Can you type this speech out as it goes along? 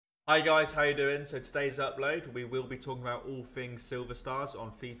Hi guys, how you doing? So today's upload, we will be talking about all things Silver Stars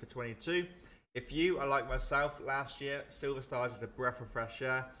on FIFA 22. If you are like myself last year, Silver Stars is a breath of fresh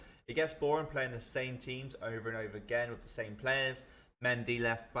air. It gets boring playing the same teams over and over again with the same players. Mendy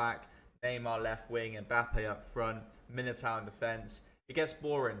left back, Neymar left wing, and Mbappe up front, Militao in defence. It gets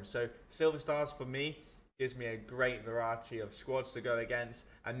boring, so Silver Stars for me gives me a great variety of squads to go against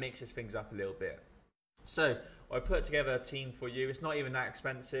and mixes things up a little bit. So I put together a team for you. It's not even that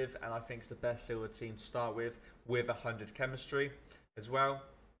expensive, and I think it's the best silver team to start with 100 chemistry as well.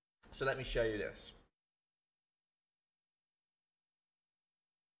 So let me show you this.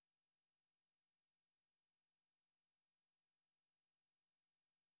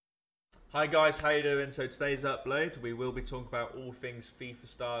 Hi guys, how you doing? So today's upload, we will be talking about all things FIFA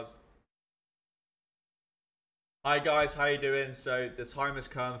Stars. Hi guys, how you doing? So the time has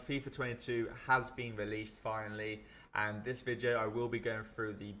come, FIFA 22 has been released finally, and this video I will be going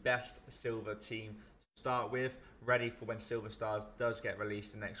through the best silver team to start with, ready for when Silver Stars does get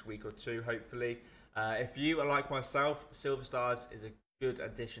released the next week or two, hopefully. If you are like myself, Silver Stars is a good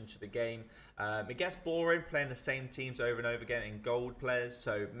addition to the game. It gets boring playing the same teams over and over again in gold players,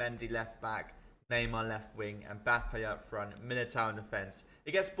 so Mendy left back, Neymar left wing, and Mbappe up front, Militao in defence.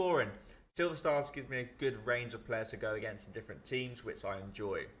 It gets boring. Silver Stars gives me a good range of players to go against in different teams, which I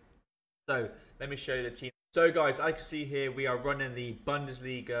enjoy. So let me show you the team. So guys, I can see here we are running the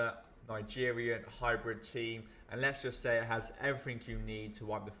Bundesliga Nigerian hybrid team, and let's just say it has everything you need to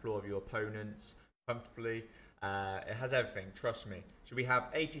wipe the floor of your opponents comfortably. It has everything, trust me. So we have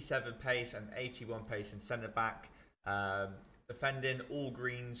 87 pace and 81 pace in centre back. Defending all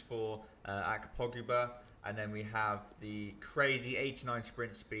greens for Akpogba. And then we have the crazy 89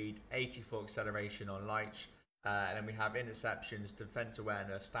 sprint speed, 84 acceleration on Leitch. And then we have interceptions, defense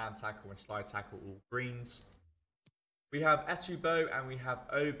awareness, stand tackle and slide tackle, all greens. We have Etubo and we have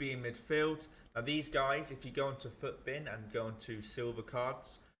OB in midfield. Now these guys, if you go onto Footbin and go onto silver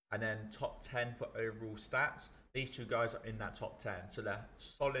cards and then top 10 for overall stats, these two guys are in that top 10. So they're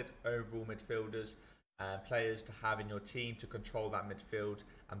solid overall midfielders, players to have in your team to control that midfield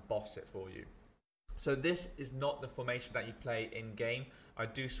and boss it for you. So this is not the formation that you play in game. I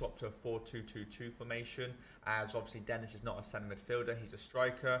do swap to a 4-2-2-2 formation, as obviously Dennis is not a centre midfielder, he's a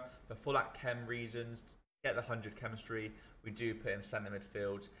striker. But for that chem reasons, to get the 100 chemistry, we do put him centre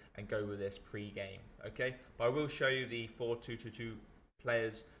midfield and go with this pre-game. Okay, but I will show you the 4-2-2-2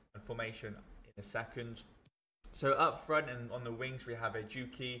 players and formation in a second. So up front and on the wings we have a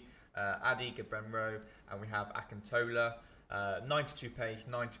Juki, Adi Gabenro, and we have Akintola. 92 pace,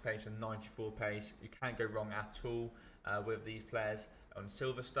 90 pace and 94 pace. You can't go wrong at all with these players on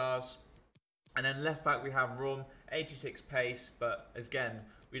Silver Stars. And then left back we have Rum, 86 pace, but again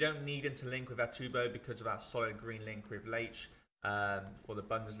we don't need him to link with Etubo because of that solid green link with Leitch for the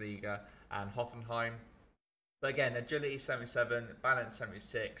Bundesliga and Hoffenheim. But again, agility 77, balance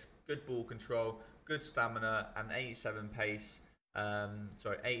 76, good ball control, good stamina and 87 pace,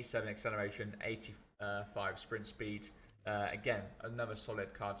 87 acceleration, 85 sprint speed. Again, another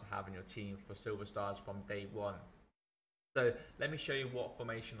solid card to have in your team for Silver Stars from day one. So let me show you what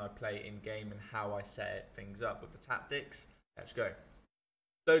formation I play in game and how I set things up with the tactics. Let's go.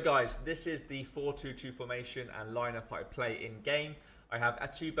 So guys, this is the 4-2-2 formation and lineup I play in game. I have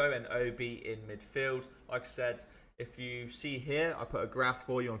Etubo and OB in midfield. Like I said, if you see here, I put a graph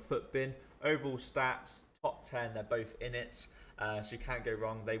for you on Footbin. Overall stats, top 10, they're both in it. So you can't go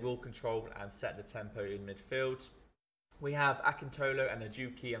wrong. They will control and set the tempo in midfield. We have Akintola and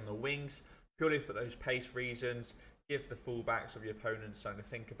Ajuki on the wings, purely for those pace reasons. Give the fullbacks of your opponents something to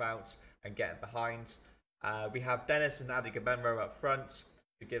think about and get behind. We have Dennis and Adi Gabenro up front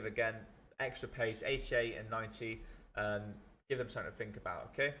to give, again, extra pace, 88 and 90. Give them something to think about,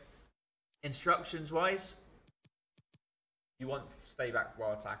 okay? Instructions-wise, you want stay back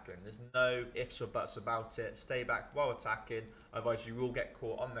while attacking. There's no ifs or buts about it. Stay back while attacking, otherwise you will get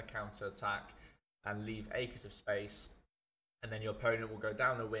caught on the counter-attack and leave acres of space. And then your opponent will go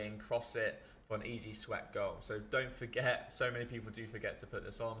down the wing, cross it for an easy sweat goal. So don't forget, so many people do forget to put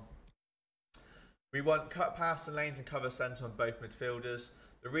this on. We want cut past the lanes and cover centre on both midfielders.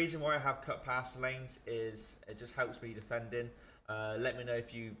 The reason why I have cut past the lanes is it just helps me defending. Let me know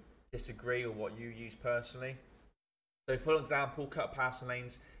if you disagree or what you use personally. So for example, cut past the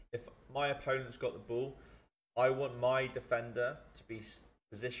lanes, if my opponent's got the ball, I want my defender to be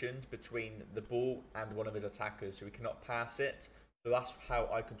positioned between the ball and one of his attackers, so we cannot pass it. So that's how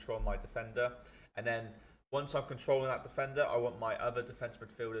I control my defender. And then once I'm controlling that defender, I want my other defense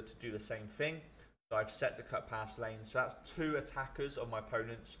midfielder to do the same thing. So I've set the cut pass lane. So that's 2 attackers of my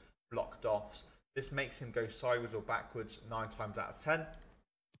opponent's blocked off. This makes him go sideways or backwards 9 times out of 10.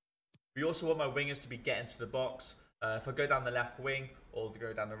 We also want my wingers to be getting to the box. If I go down the left wing or to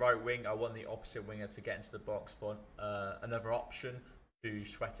go down the right wing, I want the opposite winger to get into the box for another option to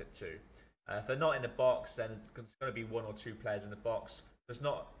sweat it to. If they're not in the box, then there's going to be 1 or 2 players in the box. There's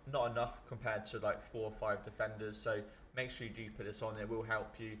not enough compared to like 4 or 5 defenders, so make sure you do put this on. It will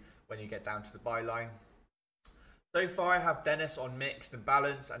help you when you get down to the byline. So far I have Dennis on mixed and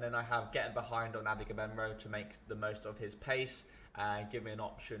balance, and then I have getting behind on Adigabemro to make the most of his pace and give me an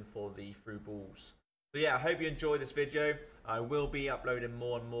option for the through balls. So yeah, I hope you enjoyed this video. I will be uploading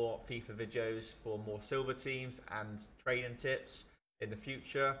more and more FIFA videos for more silver teams and training tips in the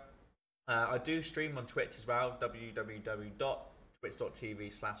future. I do stream on Twitch as well,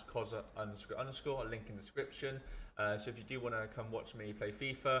 www.twitch.tv/Koza__, link in the description. So if you do want to come watch me play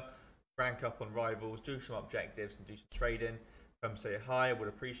FIFA, rank up on rivals, do some objectives and do some trading, come say hi, I would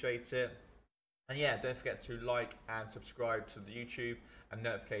appreciate it. And yeah, don't forget to like and subscribe to the YouTube and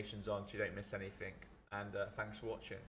notifications on so you don't miss anything. And thanks for watching.